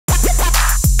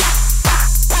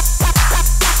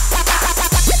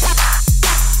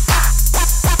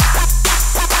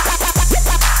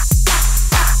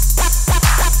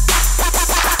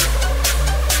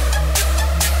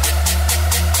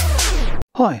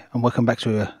Hi, and welcome back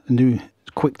to a new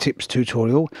quick tips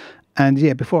tutorial. And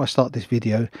yeah, before I start this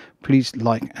video, please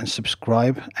like and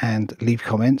subscribe and leave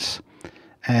comments.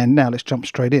 And now let's jump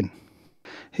straight in.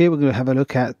 Here we're going to have a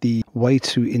look at the way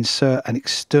to insert an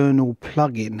external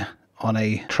plugin on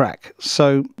a track.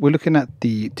 So we're looking at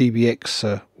the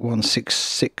DBX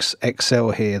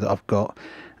 166XL here that I've got,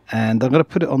 and I'm going to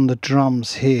put it on the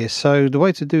drums here. So the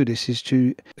way to do this is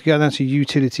to go down to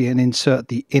utility and insert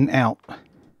the in-out.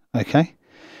 Okay,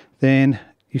 then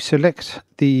you select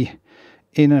the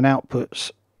in and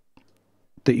outputs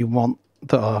that you want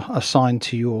that are assigned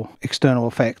to your external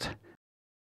effect,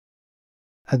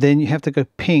 and then you have to go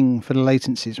ping for the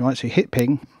latencies, right? So you hit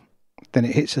ping, then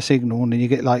it hits a signal, and then you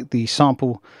get like the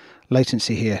sample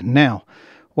latency here. Now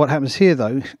what happens here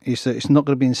though is that it's not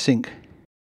going to be in sync.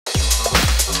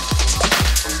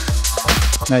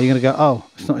 Now you're going to go, oh,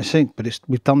 it's not in sync, but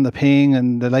we've done the ping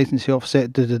and the latency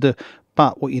offset,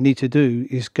 But what you need to do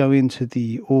is go into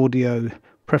the audio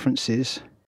preferences,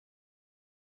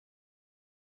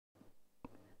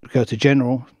 go to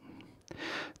general,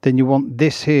 then you want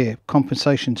this here,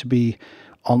 compensation, to be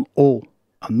on all,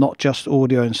 and not just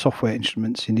audio and software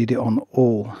instruments. You need it on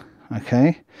all.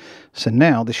 Okay, so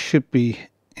now this should be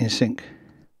in sync.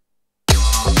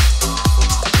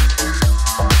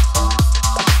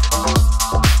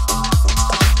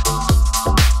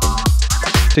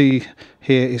 See,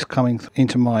 here is coming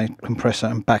into my compressor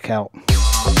and back out.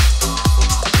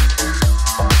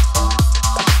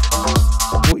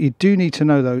 What you do need to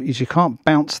know though is you can't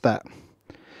bounce that.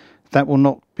 That will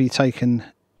not be taken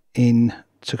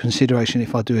into consideration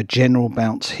if I do a general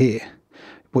bounce here.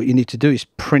 What you need to do is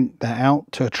print that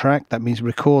out to a track. That means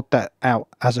record that out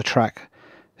as a track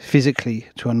physically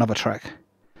to another track.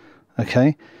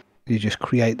 Okay, you just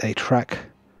create a track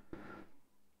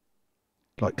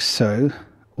like so.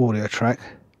 Audio track,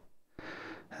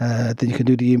 then you can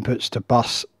do the inputs to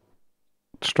bus,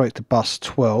 straight to bus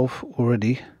 12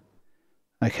 already.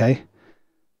 Okay,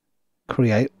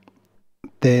 create.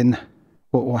 Then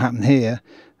what will happen here,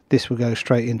 this will go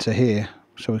straight into here,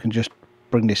 so we can just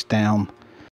bring this down.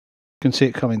 You can see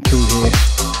it coming through here.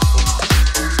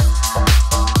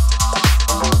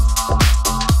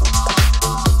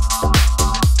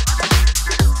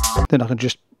 Then I can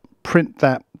just print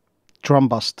that drum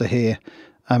buster here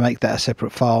and make that a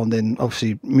separate file, and then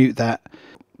obviously mute that.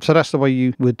 So that's the way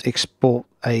you would export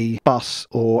a bus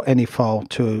or any file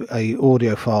to a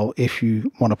audio file if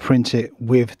you want to print it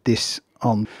with this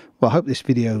on. Well, I hope this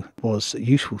video was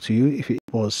useful to you. If it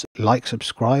was, like,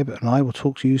 subscribe, and I will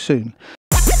talk to you soon.